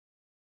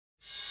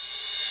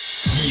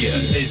Hier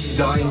ist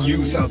dein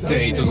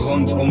News-Update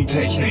rund um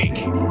Technik.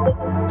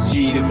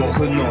 Jede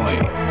Woche neu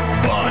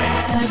bei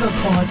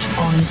Cyberport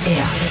on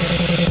Air.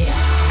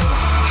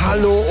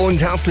 Hallo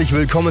und herzlich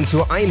willkommen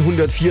zur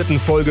 104.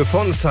 Folge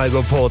von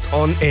Cyberport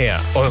on Air,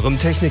 eurem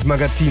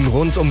Technikmagazin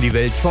rund um die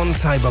Welt von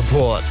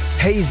Cyberport.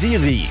 Hey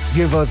Siri,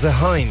 give us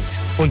a hint.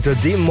 Unter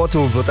dem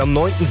Motto wird am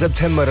 9.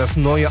 September das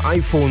neue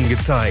iPhone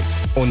gezeigt.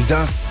 Und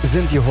das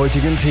sind die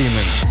heutigen Themen.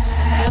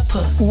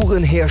 Apple,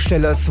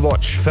 Uhrenhersteller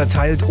Swatch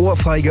verteilt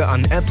Ohrfeige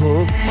an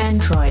Apple.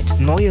 Android,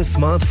 Neue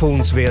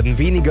Smartphones werden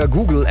weniger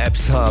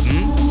Google-Apps haben.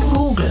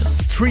 Google,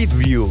 Street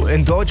View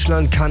in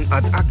Deutschland kann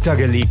ad acta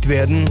gelegt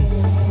werden.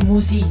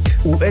 Musik,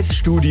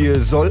 US-Studie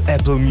soll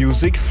Apple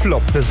Music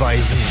Flop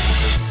beweisen.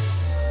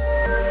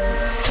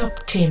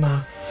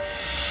 Top-Thema.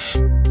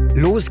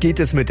 Los geht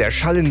es mit der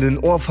schallenden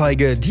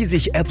Ohrfeige, die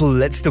sich Apple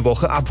letzte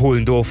Woche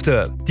abholen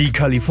durfte. Die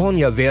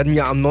Kalifornier werden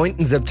ja am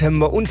 9.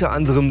 September unter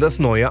anderem das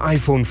neue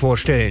iPhone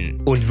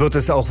vorstellen. Und wird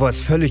es auch was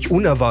völlig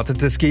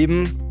Unerwartetes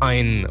geben?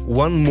 Ein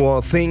One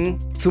More Thing?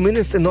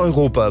 Zumindest in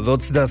Europa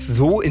wird es das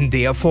so in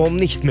der Form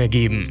nicht mehr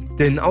geben.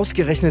 Denn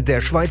ausgerechnet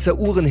der Schweizer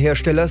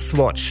Uhrenhersteller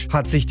Swatch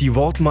hat sich die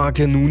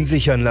Wortmarke nun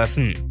sichern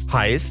lassen.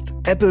 Heißt,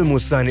 Apple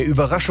muss seine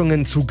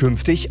Überraschungen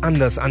zukünftig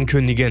anders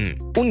ankündigen.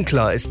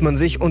 Unklar ist man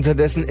sich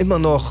unterdessen immer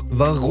noch,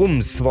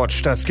 warum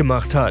Swatch das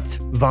gemacht hat.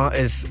 War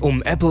es,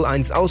 um Apple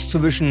eins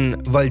auszuwischen,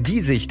 weil die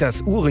sich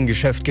das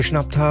Uhrengeschäft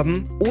geschnappt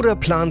haben? Oder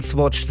plant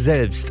Swatch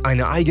selbst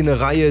eine eigene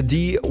Reihe,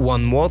 die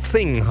One More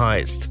Thing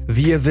heißt?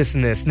 Wir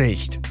wissen es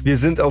nicht. Wir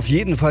sind auf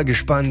jeden Fall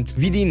gespannt,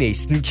 wie die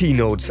nächsten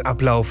Keynotes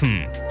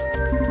ablaufen.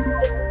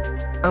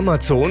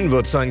 Amazon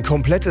wird sein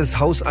komplettes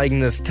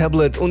hauseigenes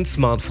Tablet- und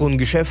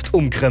Smartphone-Geschäft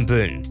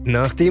umkrempeln.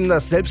 Nachdem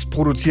das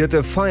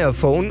selbstproduzierte Fire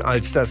Phone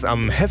als das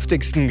am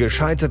heftigsten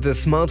gescheiterte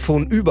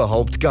Smartphone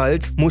überhaupt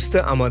galt,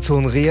 musste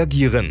Amazon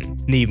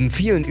reagieren. Neben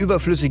vielen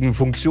überflüssigen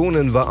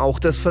Funktionen war auch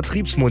das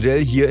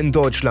Vertriebsmodell hier in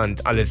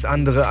Deutschland alles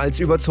andere als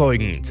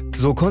überzeugend.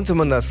 So konnte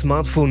man das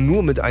Smartphone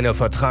nur mit einer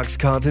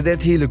Vertragskarte der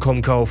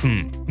Telekom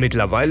kaufen.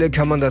 Mittlerweile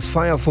kann man das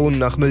Fire Phone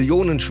nach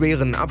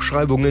millionenschweren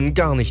Abschreibungen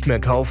gar nicht mehr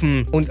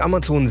kaufen und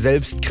Amazon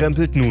selbst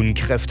krempelt nun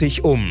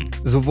kräftig um.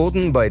 So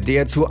wurden bei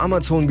der zu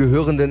Amazon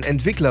gehörenden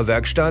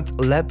Entwicklerwerkstatt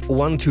Lab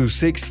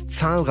 126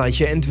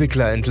 zahlreiche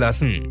Entwickler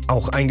entlassen.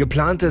 Auch ein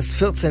geplantes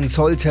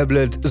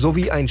 14-Zoll-Tablet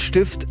sowie ein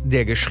Stift,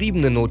 der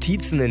geschriebene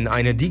Notizen in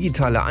eine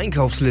digitale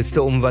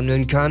Einkaufsliste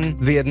umwandeln kann,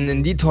 werden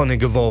in die Tonne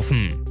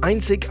geworfen.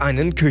 Einzig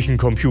einen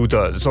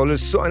Küchencomputer soll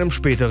es zu einem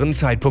späteren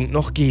Zeitpunkt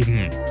noch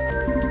geben.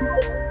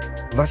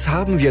 Was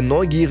haben wir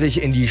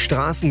neugierig in die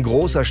Straßen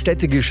großer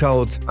Städte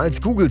geschaut,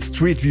 als Google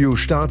Street View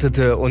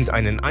startete und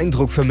einen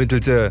Eindruck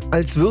vermittelte,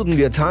 als würden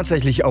wir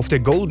tatsächlich auf der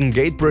Golden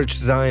Gate Bridge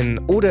sein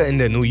oder in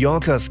der New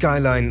Yorker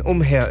Skyline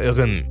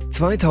umherirren.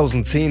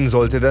 2010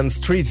 sollte dann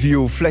Street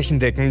View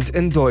flächendeckend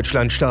in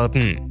Deutschland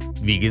starten.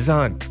 Wie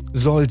gesagt,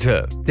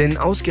 sollte. Denn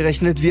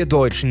ausgerechnet wir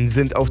Deutschen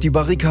sind auf die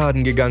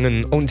Barrikaden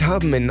gegangen und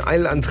haben in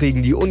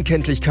Eilanträgen die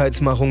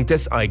Unkenntlichkeitsmachung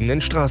des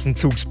eigenen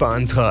Straßenzugs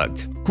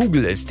beantragt.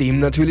 Google ist dem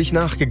natürlich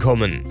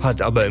nachgekommen,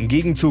 hat aber im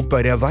Gegenzug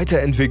bei der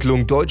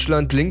Weiterentwicklung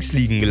Deutschland links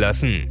liegen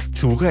gelassen.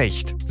 Zu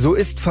Recht. So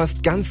ist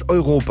fast ganz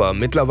Europa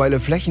mittlerweile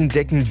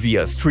flächendeckend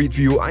via Street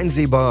View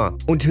einsehbar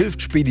und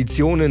hilft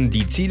Speditionen,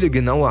 die Ziele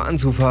genauer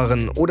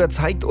anzufahren oder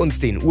zeigt uns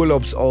den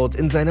Urlaubsort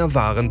in seiner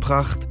wahren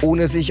Pracht,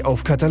 ohne sich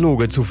auf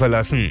Kataloge zu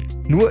verlassen.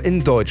 Nur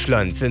in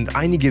Deutschland sind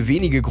einige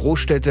wenige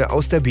Großstädte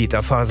aus der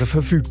Beta-Phase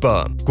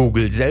verfügbar.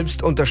 Google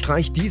selbst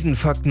unterstreicht diesen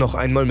Fakt noch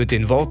einmal mit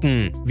den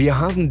Worten: Wir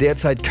haben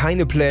derzeit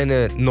keine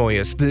Pläne,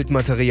 neues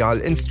Bildmaterial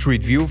in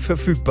Street View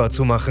verfügbar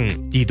zu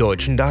machen. Die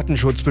deutschen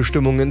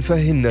Datenschutzbestimmungen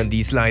verhindern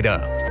dies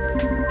leider.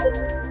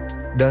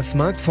 Das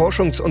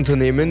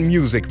Marktforschungsunternehmen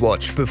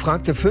MusicWatch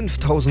befragte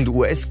 5000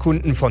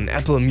 US-Kunden von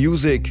Apple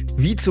Music,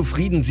 wie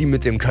zufrieden sie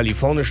mit dem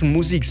kalifornischen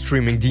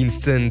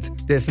Musikstreaming-Dienst sind,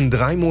 dessen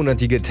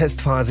 3-monatige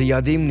Testphase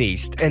ja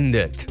demnächst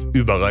endet.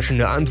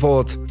 Überraschende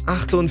Antwort: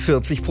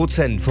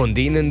 48% von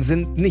denen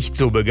sind nicht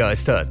so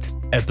begeistert.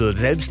 Apple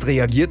selbst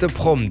reagierte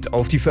prompt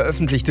auf die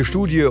veröffentlichte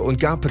Studie und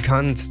gab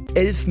bekannt,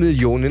 11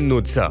 Millionen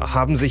Nutzer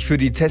haben sich für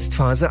die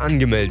Testphase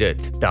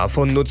angemeldet.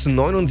 Davon nutzen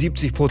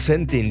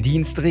 79% den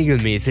Dienst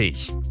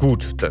regelmäßig.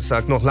 Gut, das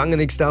sagt noch lange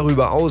nichts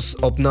darüber aus,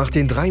 ob nach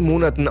den 3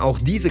 Monaten auch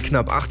diese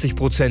knapp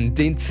 80%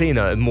 den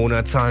Zehner im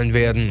Monat zahlen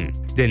werden.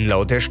 Denn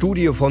laut der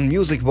Studie von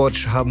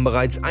MusicWatch haben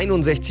bereits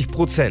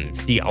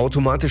 61% die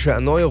automatische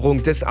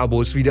Erneuerung des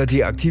Abos wieder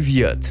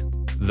deaktiviert.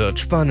 Wird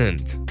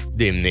spannend.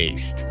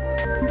 Demnächst.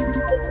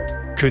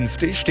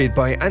 Künftig steht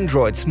bei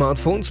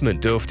Android-Smartphones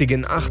mit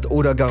dürftigen 8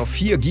 oder gar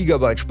 4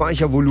 GB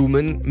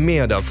Speichervolumen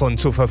mehr davon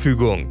zur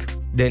Verfügung.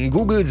 Denn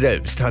Google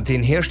selbst hat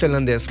den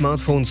Herstellern der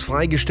Smartphones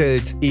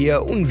freigestellt,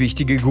 eher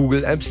unwichtige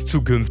Google-Apps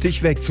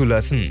zukünftig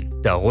wegzulassen.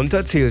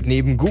 Darunter zählt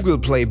neben Google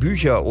Play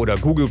Bücher oder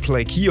Google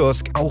Play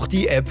Kiosk auch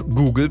die App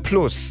Google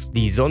Plus,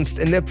 die sonst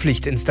in der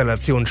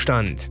Pflichtinstallation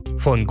stand.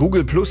 Von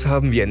Google Plus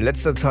haben wir in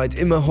letzter Zeit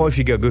immer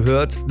häufiger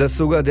gehört, dass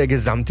sogar der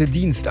gesamte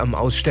Dienst am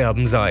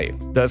Aussterben sei.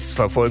 Das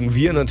verfolgen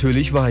wir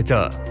natürlich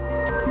weiter.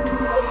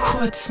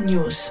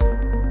 Kurznews.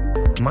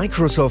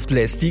 Microsoft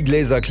lässt die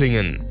Gläser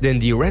klingen,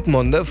 denn die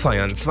Redmonder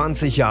feiern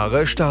 20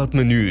 Jahre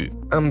Startmenü.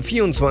 Am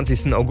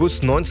 24.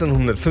 August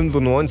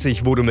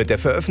 1995 wurde mit der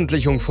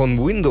Veröffentlichung von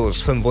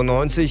Windows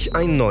 95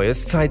 ein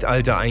neues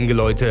Zeitalter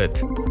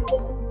eingeläutet.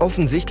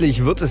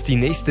 Offensichtlich wird es die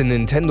nächste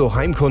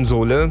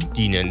Nintendo-Heimkonsole,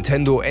 die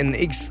Nintendo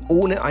NX,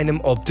 ohne einem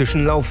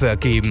optischen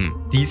Laufwerk geben.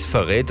 Dies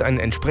verrät ein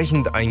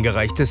entsprechend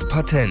eingereichtes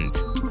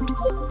Patent.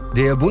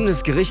 Der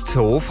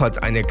Bundesgerichtshof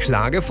hat eine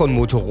Klage von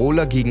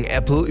Motorola gegen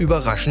Apple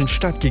überraschend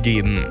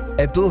stattgegeben.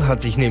 Apple hat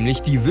sich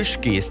nämlich die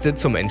Wischgeste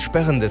zum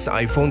Entsperren des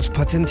iPhones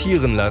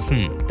patentieren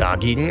lassen.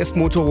 Dagegen ist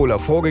Motorola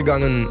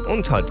vorgegangen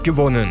und hat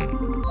gewonnen.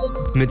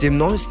 Mit dem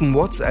neuesten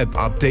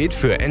WhatsApp-Update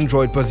für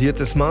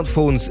Android-basierte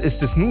Smartphones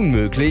ist es nun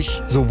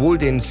möglich, sowohl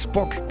den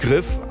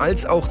Spock-Griff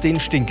als auch den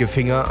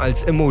Stinkefinger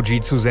als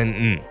Emoji zu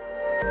senden.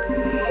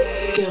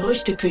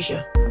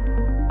 Gerüchteküche.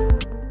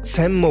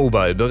 Sam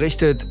Mobile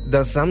berichtet,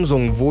 dass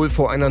Samsung wohl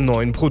vor einer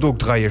neuen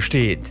Produktreihe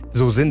steht.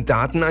 So sind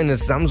Daten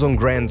eines Samsung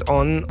Grand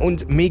On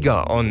und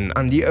Mega On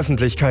an die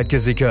Öffentlichkeit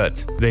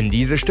gesickert. Wenn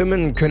diese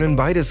stimmen, können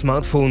beide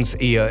Smartphones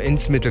eher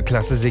ins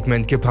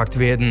Mittelklasse-Segment gepackt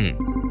werden.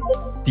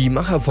 Die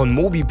Macher von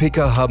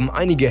MobiPicker haben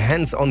einige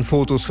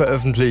Hands-on-Fotos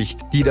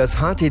veröffentlicht, die das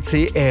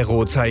HTC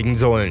Aero zeigen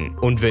sollen.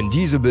 Und wenn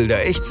diese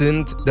Bilder echt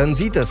sind, dann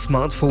sieht das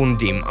Smartphone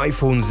dem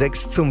iPhone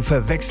 6 zum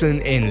Verwechseln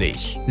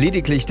ähnlich.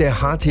 Lediglich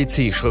der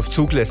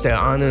HTC-Schriftzug lässt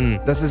erahnen,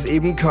 dass es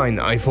eben kein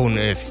iPhone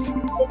ist.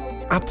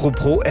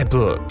 Apropos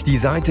Apple. Die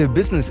Seite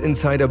Business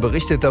Insider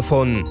berichtet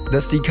davon,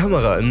 dass die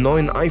Kamera im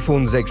neuen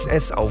iPhone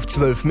 6s auf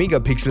 12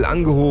 Megapixel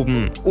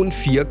angehoben und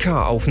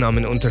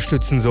 4K-Aufnahmen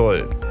unterstützen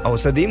soll.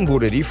 Außerdem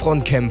wurde die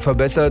Frontcam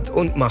verbessert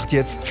und macht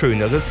jetzt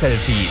schönere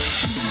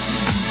Selfies.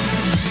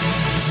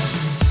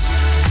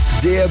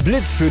 Der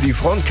Blitz für die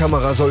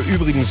Frontkamera soll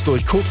übrigens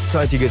durch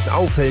kurzzeitiges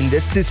Aufhellen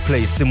des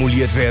Displays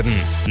simuliert werden.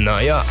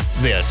 Naja,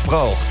 wer es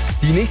braucht.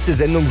 Die nächste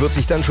Sendung wird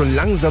sich dann schon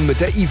langsam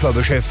mit der IFA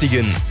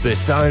beschäftigen.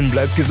 Bis dahin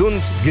bleibt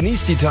gesund,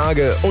 genießt die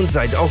Tage und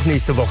seid auch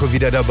nächste Woche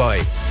wieder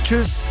dabei.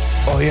 Tschüss,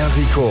 euer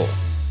Rico.